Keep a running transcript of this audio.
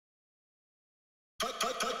What's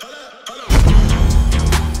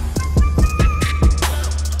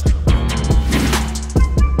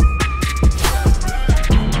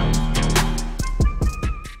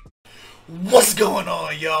going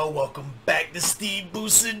on, y'all? Welcome back to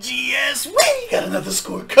SteveBussaGS. We got another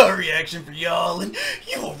scorecard reaction for y'all, and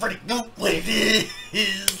you already know what it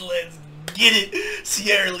is. Let's get it.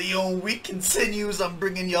 Sierra Leone week continues. I'm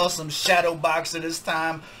bringing y'all some ShadowBoxer this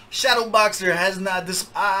time. ShadowBoxer has not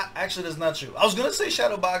actually that's not true. I was gonna say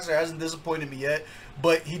ShadowBoxer hasn't disappointed me yet,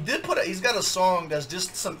 but he's got a song that's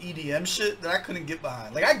just some EDM shit that I couldn't get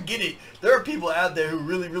behind. Like, I get it. There are people out there who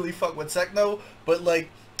really fuck with techno, but like,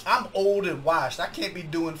 I'm old and washed. I can't be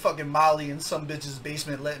doing fucking Molly in some bitch's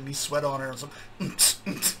basement letting me sweat on her or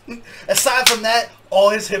something. Aside from that, all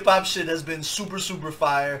his hip-hop shit has been super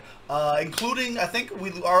fire. Including, I think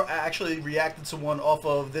we are actually reacted to one off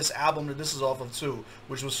of this album that this is off of too,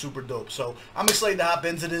 which was super dope. So I'm excited to hop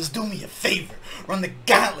into this. Do me a favor. Run the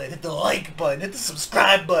gauntlet. Hit the like button. Hit the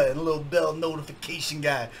subscribe button. A little bell notification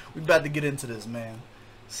guy. We about to get into this, man.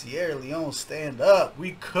 Sierra Leone, stand up.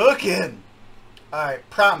 We cooking. Alright,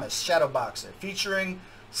 Promise, ShadowBoxer, featuring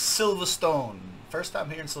SilvaStone. First time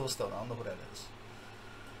hearing SilvaStone. I don't know who that is.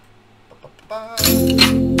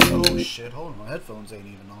 Oh shit, hold on. My headphones ain't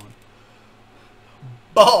even on.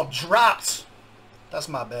 Ball dropped. That's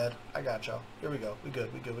my bad. I got y'all. Here we go. We good.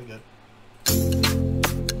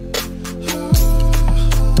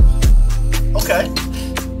 Okay.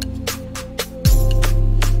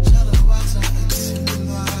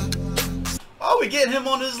 Oh, we get him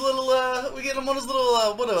on his little,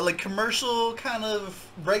 what, like commercial kind of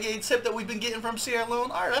reggae tip that we've been getting from Sierra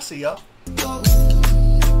Leone. All right, I see y'all.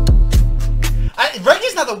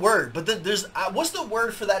 Reggae's not the word, but there's, what's the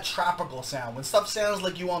word for that tropical sound? When stuff sounds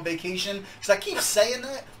like you on vacation? Because I keep saying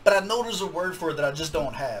that, but I know there's a word for it that I just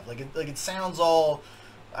don't have. Like it sounds all,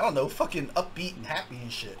 I don't know, fucking upbeat and happy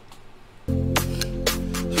and shit.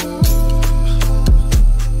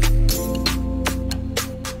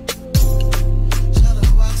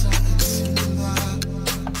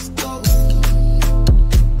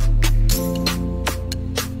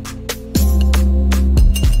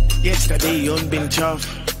 Yesterday on been tough,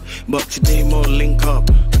 but today more link up.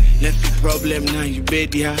 Left the problem, now you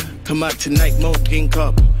bed, yeah. Come out tonight, more drink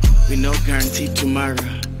up. We no guarantee tomorrow.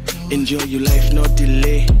 Enjoy your life, no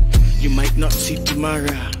delay. You might not see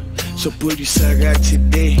tomorrow, so put your saga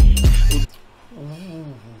today.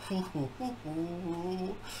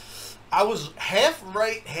 I was half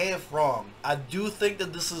right, half wrong. I do think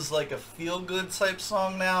that this is like a feel-good type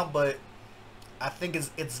song now, but I think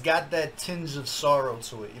it's got that tinge of sorrow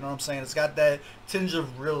to it. You know what I'm saying? It's got that tinge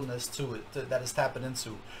of realness to it that it's tapping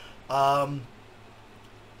into. I'm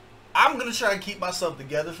gonna try and keep myself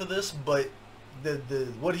together for this, but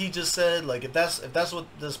the what he just said, like if that's what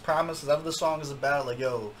this promise is, that what the song is about, like,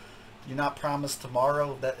 yo, you're not promised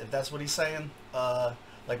tomorrow. If that's what he's saying.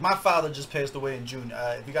 Like, my father just passed away in June.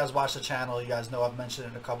 If you guys watch the channel, you guys know I've mentioned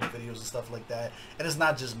it in a couple videos and stuff like that. And it's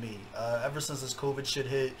not just me. Ever since this COVID shit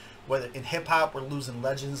hit, whether in hip-hop we're losing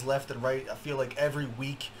legends left and right. I feel like every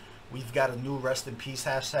week we've got a new rest in peace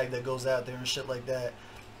hashtag that goes out there and shit like that.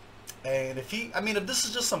 And if this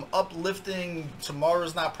is just some uplifting,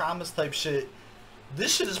 tomorrow's not promised type shit,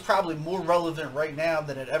 this shit is probably more relevant right now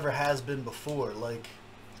than it ever has been before. Like,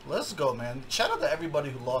 let's go, man. Shout out to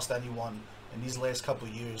everybody who lost anyone in these last couple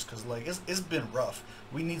of years, because like it's been rough.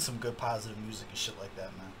 We need some good positive music and shit like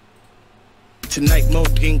that, man. Tonight more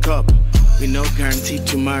drink up. We no guarantee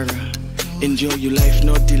tomorrow. Enjoy your life,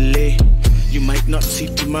 no delay. You might not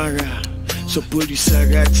see tomorrow, so put your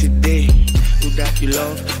saga today. Who that you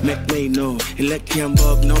love, make me know. Elect and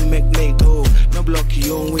Bob, no make me go. No block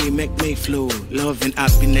your own way, make me flow. Love and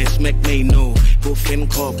happiness, make me know. Go fin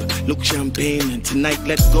cup, look champagne, and tonight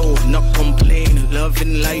let go, not complain. Love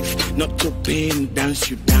and life, not to pain. Dance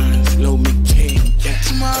you dance, slow me change. Yeah.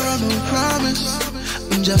 Tomorrow no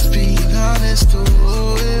promise, I'm just being honest.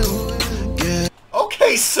 Oh, yeah.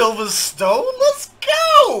 Okay, SilvaStone, let's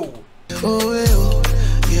go. Oh,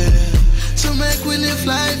 yeah. So make we live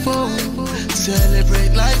life, oh,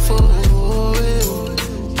 celebrate life, oh,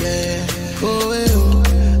 yeah. Oh,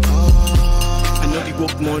 I know you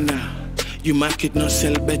work more now. You market no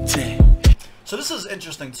sell better. So this is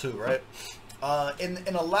interesting too, right?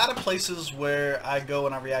 In a lot of places where I go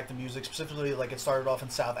and I react to music, specifically like it started off in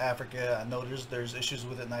South Africa. I know there's issues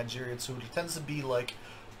with it in Nigeria too. There tends to be like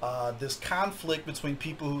this conflict between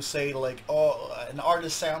people who say like, oh, an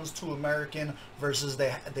artist sounds too American versus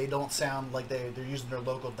they don't sound like they're using their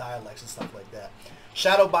local dialects and stuff like that.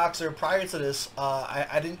 ShadowBoxer, prior to this,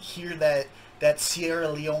 I didn't hear that that Sierra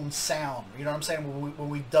Leone sound. You know what I'm saying? When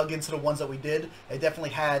we dug into the ones that we did, it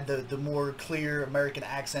definitely had the more clear American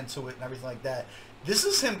accent to it and everything like that. This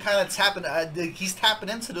is him kind of tapping, he's tapping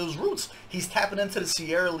into those roots. He's tapping into the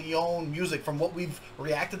Sierra Leone music. From what we've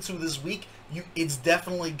reacted to this week, it's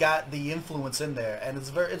definitely got the influence in there. And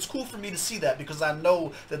it's cool for me to see that, because I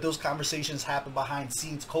know that those conversations happen behind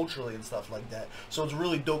scenes culturally and stuff like that. So it's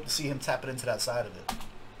really dope to see him tapping into that side of it.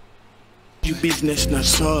 You business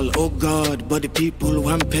not all, oh God, but the people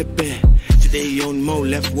want pepe. Today on more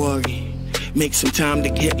left worry. Make some time to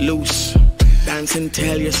get loose. Dance and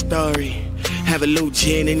tell your story. Have a little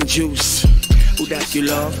gin and juice. Who that you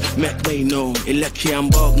love, make me know. Elect and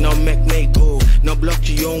bug, now make me go. No block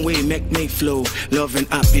your own way, make me flow. Love and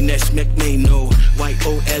happiness, make me know.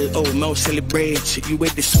 YOLO, more celebrate. You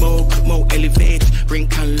with the smoke, more elevate. Bring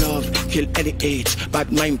can love, kill any age.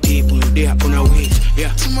 Bad mind people, they are on our way.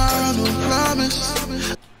 Yeah. Tomorrow, no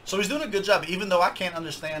promise. So he's doing a good job, even though I can't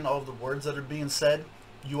understand all of the words that are being said.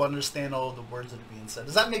 You understand all of the words that are being said.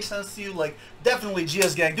 Does that make sense to you? Like, definitely,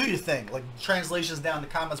 GS Gang, do your thing. Like, translations down in the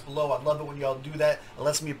comments below. I love it when y'all do that. It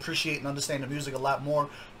lets me appreciate and understand the music a lot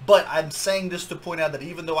more. But I'm saying this to point out that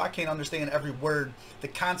even though I can't understand every word, the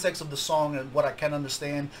context of the song and what I can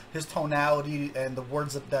understand, his tonality and the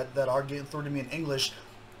words that are getting through to me in English,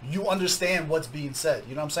 you understand what's being said.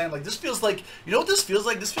 You know what I'm saying? Like, this feels like, you know what this feels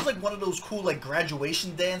like? This feels like one of those cool, like,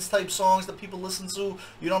 graduation dance type songs that people listen to. You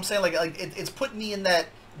know what I'm saying? Like it's putting me in that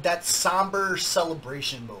somber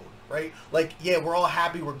celebration mode, right? Like, yeah, we're all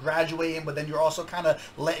happy, we're graduating, but then you're also kind of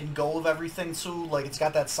letting go of everything too. Like, it's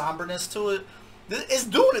got that somberness to it. It's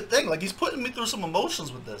doing a thing. Like, he's putting me through some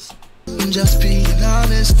emotions with this. I'm just being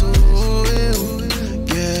honest, oh,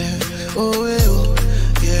 yeah, oh,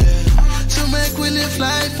 yeah. To make we live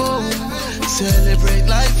life, oh, celebrate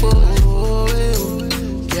life, oh,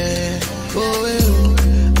 yeah, oh,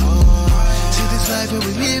 see this life where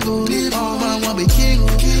we live, oh, man want be king,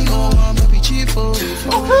 oh, man want be chief, oh,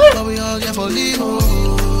 but we all get for live,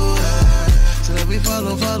 oh, so that we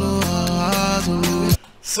follow our heart, oh.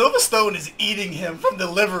 SilvaStone is eating him from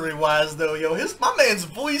delivery wise though, yo. My man's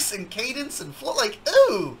voice and cadence and flow, like,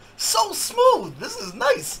 ooh, so smooth. This is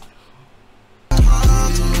nice.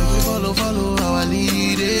 Follow our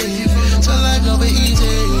leading. So life no be easy.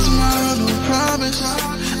 Tomorrow no promise.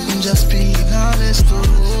 I'm just being honest.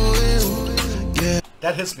 Oh, yeah.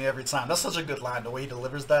 That hits me every time. That's such a good line. The way he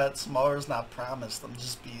delivers that. Tomorrow's not promised. I'm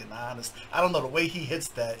just being honest. I don't know, the way he hits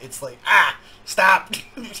that, it's like, stop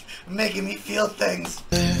making me feel things.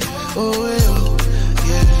 Oh,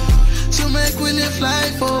 yeah. To make we live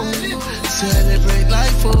life, oh, celebrate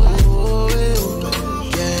life, oh,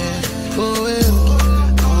 yeah, oh.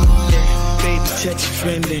 Text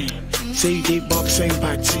friendly, say they boxing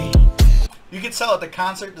party. You can tell at the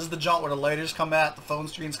concert, this is the joint where the lighters come out, the phone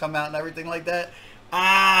screens come out and everything like that.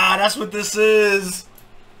 That's what this is.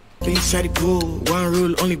 Inside the pool, one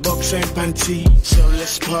rule, only box and panty. So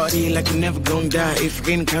let's party like we never gonna die. If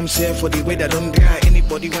rain comes here for the way that don't dry.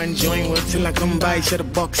 Anybody want join, well till I come by. Shut the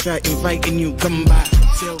box out, inviting you come by.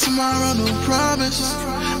 Tomorrow no promise,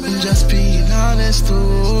 I'm just being honest,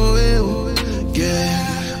 oh,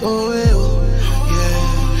 yeah, oh,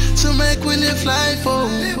 to make we live life, oh,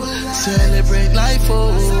 celebrate life,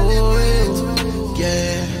 oh,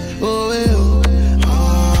 yeah, oh,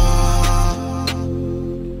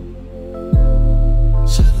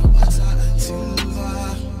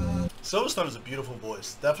 SilvaStone is a beautiful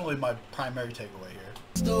voice. Definitely my primary takeaway here.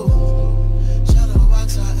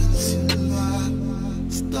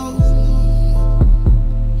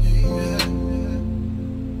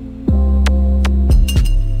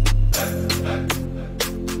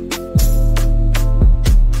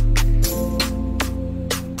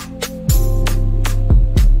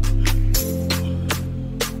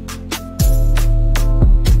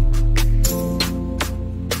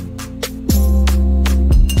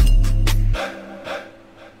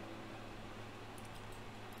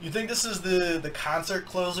 You think this is the concert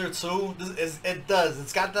closer too? It does.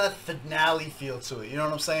 It's got that finale feel to it. You know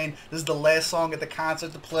what I'm saying? This is the last song at the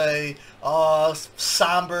concert to play.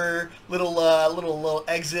 Somber little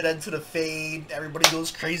exit into the fade. Everybody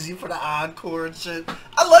goes crazy for the encore and shit.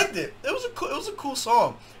 I liked it. It was a cool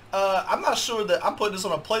song. I'm not sure that I'm putting this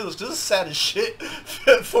on a playlist because it's sad as shit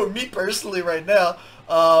for me personally right now.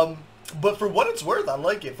 But for what it's worth, I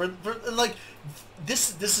like it.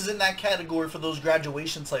 This is in that category for those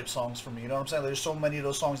graduation type songs for me. You know what I'm saying? There's so many of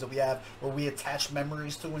those songs that we have where we attach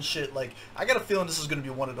memories to and shit. Like, I got a feeling this is going to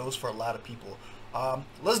be one of those for a lot of people.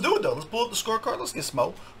 Let's do it though. Let's pull up the scorecard. Let's get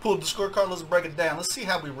smoked. Pull up the scorecard. Let's break it down. Let's see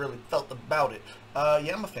how we really felt about it.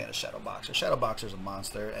 Yeah, I'm a fan of Shadow Boxer. Shadow Boxer's a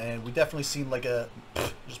monster, and we definitely seem like a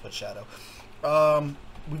just put Shadow.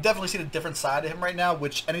 We've definitely seen a different side of him right now,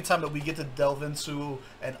 which anytime that we get to delve into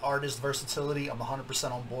an artist's versatility, I'm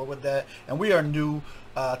 100% on board with that. And we are new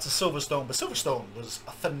to SilvaStone, but SilvaStone was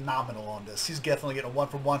phenomenal on this. He's definitely getting a 1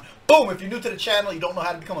 for 1. Boom! If you're new to the channel, you don't know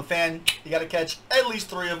how to become a fan, you got to catch at least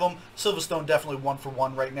 3 of them. SilvaStone definitely 1 for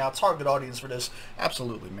 1 right now. Target audience for this.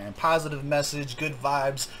 Absolutely, man. Positive message, good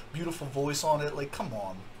vibes, beautiful voice on it. Like, come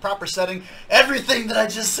on. Proper setting. Everything that I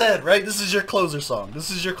just said, right? This is your closer song.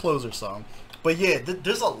 This is your closer song. But yeah,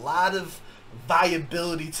 there's a lot of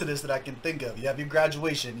viability to this that I can think of. You have your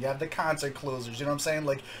graduation, you have the concert closers, you know what I'm saying?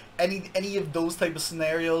 Like any of those type of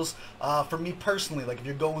scenarios, for me personally, like if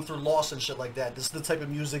you're going through loss and shit like that, this is the type of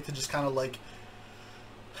music to just kind of like,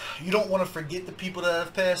 you don't want to forget the people that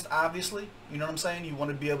have passed, obviously, you know what I'm saying? You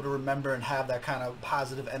want to be able to remember and have that kind of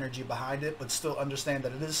positive energy behind it, but still understand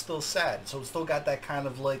that it is still sad. So it's still got that kind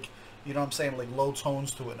of like, you know what I'm saying, like low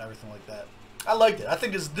tones to it and everything like that. I liked it. I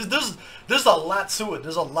think there's a lot to it.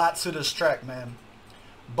 There's a lot to this track, man.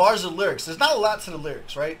 Bars and lyrics. There's not a lot to the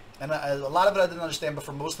lyrics, right? And a lot of it I didn't understand, but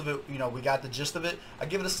for most of it, you know, we got the gist of it. I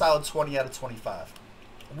give it a solid 20 out of 25.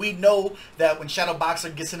 We know that when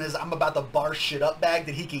Shadowboxer gets in his I'm about to bar shit up bag,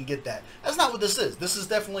 that he can get that. That's not what this is. This is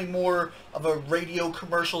definitely more of a radio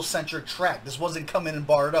commercial centric track. This wasn't come in and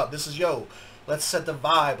bar it up. This is, yo, let's set the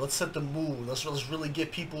vibe. Let's set the mood. Let's really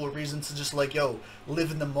give people a reason to just like, yo,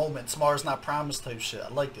 live in the moment. Tomorrow's not promised type shit. I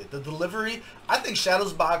liked it. The delivery, I think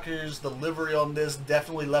ShadowBoxer's delivery on this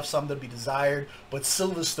definitely left something to be desired, but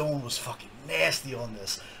SilvaStone was fucking nasty on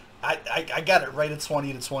this. I got it right at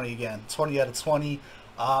 20 to 20 again. 20 out of 20.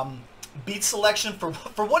 Beat selection, for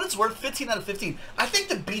what it's worth, 15 out of 15. I think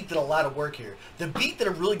the beat did a lot of work here. The beat did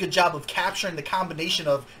a really good job of capturing the combination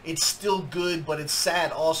of it's still good, but it's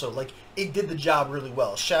sad also. Like, it did the job really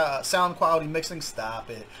well. Sound quality, mixing, stop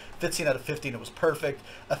it. 15 out of 15, it was perfect.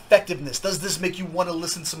 Effectiveness, does this make you want to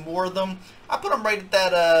listen to more of them? I put them right at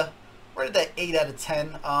that 8 out of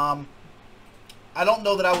 10. I don't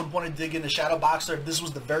know that I would want to dig into ShadowBoxer if this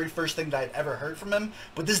was the very first thing that I'd ever heard from him,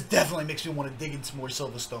 but this definitely makes me want to dig into more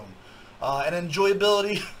SilvaStone. And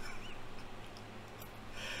enjoyability,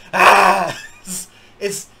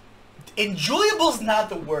 it's enjoyable's not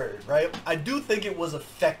the word, right? I do think it was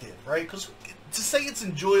effective, right? Because to say it's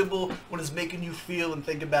enjoyable when it's making you feel and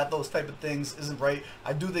think about those type of things isn't right.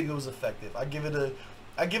 I do think it was effective. I give it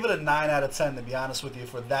a 9 out of 10, to be honest with you,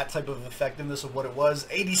 for that type of effectiveness of what it was.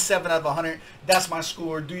 87 out of 100. That's my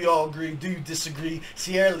score. Do y'all agree? Do you disagree?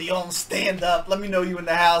 Sierra Leone, stand up. Let me know you in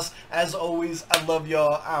the house. As always, I love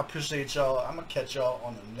y'all. I appreciate y'all. I'm going to catch y'all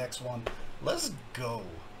on the next one. Let's go.